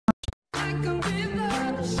Hi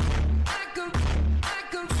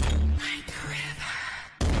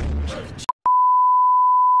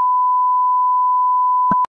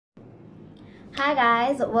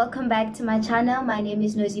guys, welcome back to my channel. My name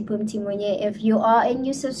is Nozipumtimonye. If you are a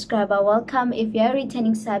new subscriber, welcome. If you're a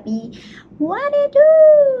returning subby, what do you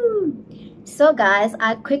do? So guys,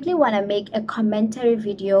 I quickly want to make a commentary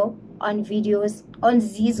video on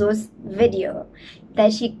Zizo's video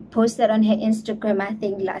that she posted on her Instagram, I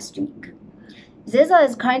think last week. Zizo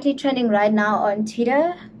is currently trending right now on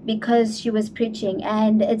Twitter because she was preaching,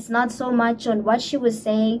 and it's not so much on what she was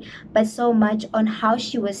saying but so much on how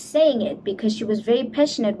she was saying it, because she was very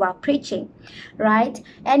passionate while preaching, right?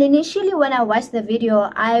 And initially when I watched the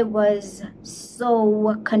video, I was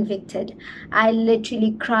so convicted. I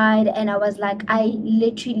literally cried, and I was like, I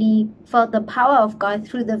literally felt the power of God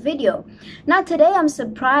through the video. Now today I'm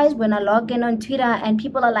surprised when I log in on Twitter and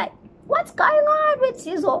people are like, what's going on with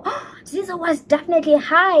Zizo? Zizo was definitely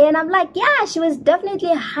high. And I'm like, yeah, she was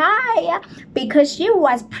definitely high because she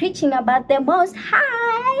was preaching about the Most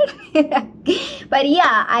High. But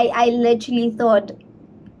yeah, I literally thought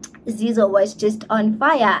Zizo was just on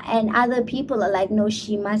fire, and other people are like, no,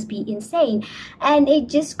 she must be insane. And it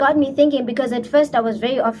just got me thinking, because at first I was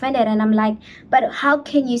very offended, and I'm like, but how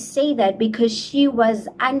can you say that? Because she was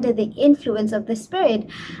under the influence of the Spirit.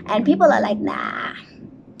 And people are like, nah,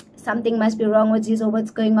 something must be wrong with Zizo.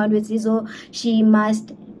 What's going on with Zizo? She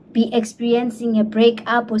must be experiencing a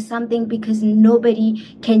breakup or something, because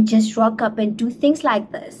nobody can just rock up and do things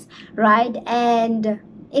like this, right? And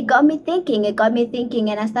it got me thinking,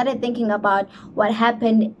 and I started thinking about what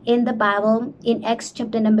happened in the Bible in Acts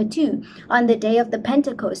chapter number 2 on the day of the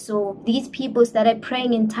Pentecost. So these people started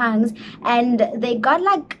praying in tongues, and they got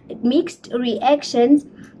like mixed reactions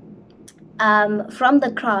from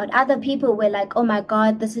the crowd. Other people were like, oh my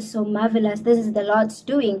God, this is so marvelous, this is the Lord's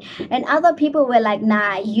doing. And other people were like,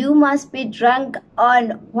 nah, you must be drunk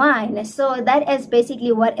on wine. So that is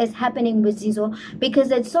basically what is happening with Zizo, because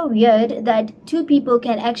it's so weird that two people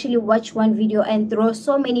can actually watch one video and throw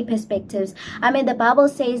so many perspectives. I mean, the Bible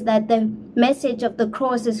says that the message of the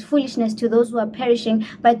cross is foolishness to those who are perishing,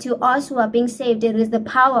 but to us who are being saved, it is the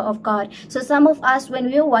power of God. So some of us, when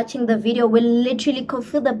we were watching the video, we literally could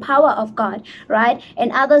feel the power of God, right?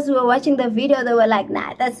 And others who were watching the video, they were like,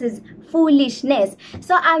 nah, this is foolishness.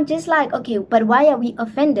 So I'm just like, okay, but why are we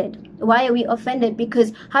offended? Why are we offended?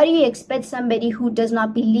 Because how do you expect somebody who does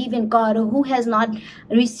not believe in God, or who has not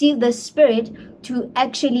received the Spirit, to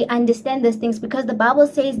actually understand these things? Because the Bible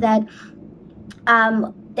says that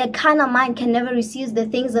the carnal mind can never receive the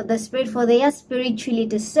things of the Spirit, for they are spiritually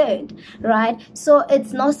discerned, right? So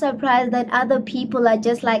it's no surprise that other people are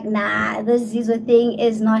just like, nah, this Zizo thing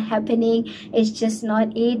is not happening, it's just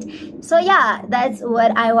not it. So yeah, that's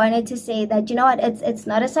what I wanted to say, that you know what, it's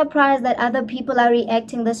not a surprise that other people are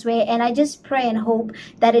reacting this way. And I just pray and hope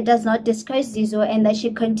that it does not discourage Zizo, and that she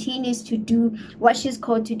continues to do what she's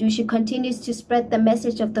called to do. She continues to spread the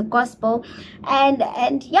message of the gospel.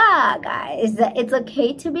 And yeah, guys, it's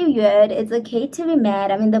okay to be weird, it's okay to be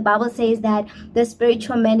mad. I mean, the Bible says that the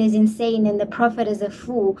spiritual man is insane and the prophet is a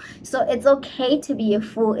fool. So it's okay to be a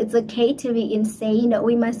fool, it's okay to be insane.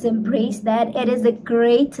 We must embrace that. It is the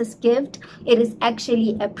greatest gift, it is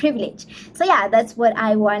actually a privilege. So yeah, that's what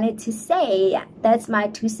I wanted to say. That's my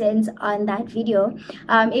 2 cents on that video.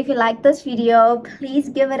 If you like this video, please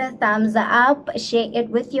give it a thumbs up, share it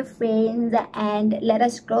with your friends, and let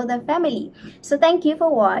us grow the family. So thank you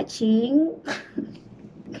for watching.